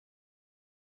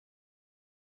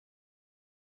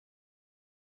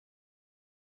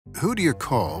Who do you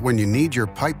call when you need your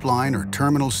pipeline or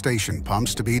terminal station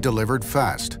pumps to be delivered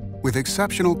fast, with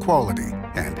exceptional quality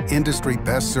and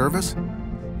industry-best service?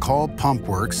 Call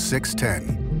PumpWorks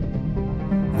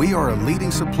 610. We are a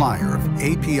leading supplier of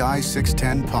API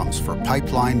 610 pumps for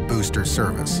pipeline booster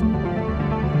service.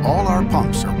 All our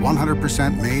pumps are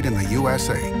 100% made in the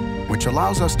USA, which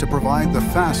allows us to provide the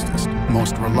fastest,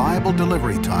 most reliable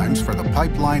delivery times for the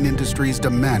pipeline industry's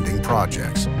demanding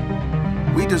projects.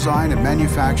 We design and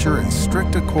manufacture in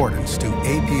strict accordance to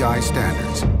API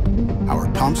standards. Our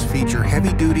pumps feature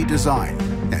heavy-duty design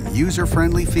and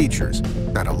user-friendly features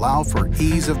that allow for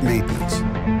ease of maintenance.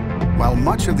 While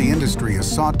much of the industry has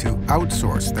sought to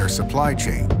outsource their supply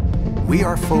chain, we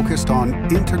are focused on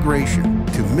integration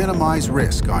to minimize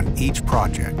risk on each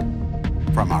project.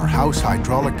 From our house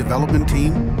hydraulic development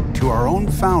team to our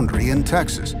own foundry in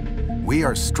Texas, we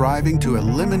are striving to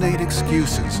eliminate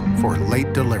excuses for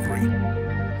late delivery.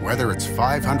 Whether it's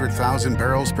 500,000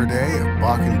 barrels per day of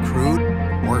Bakken crude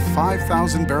or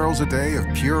 5,000 barrels a day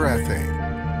of pure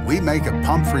ethane, we make a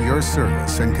pump for your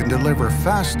service and can deliver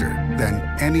faster than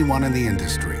anyone in the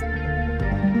industry.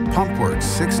 PumpWorks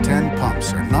 610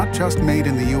 pumps are not just made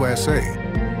in the USA,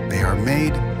 they are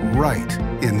made right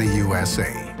in the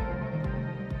USA.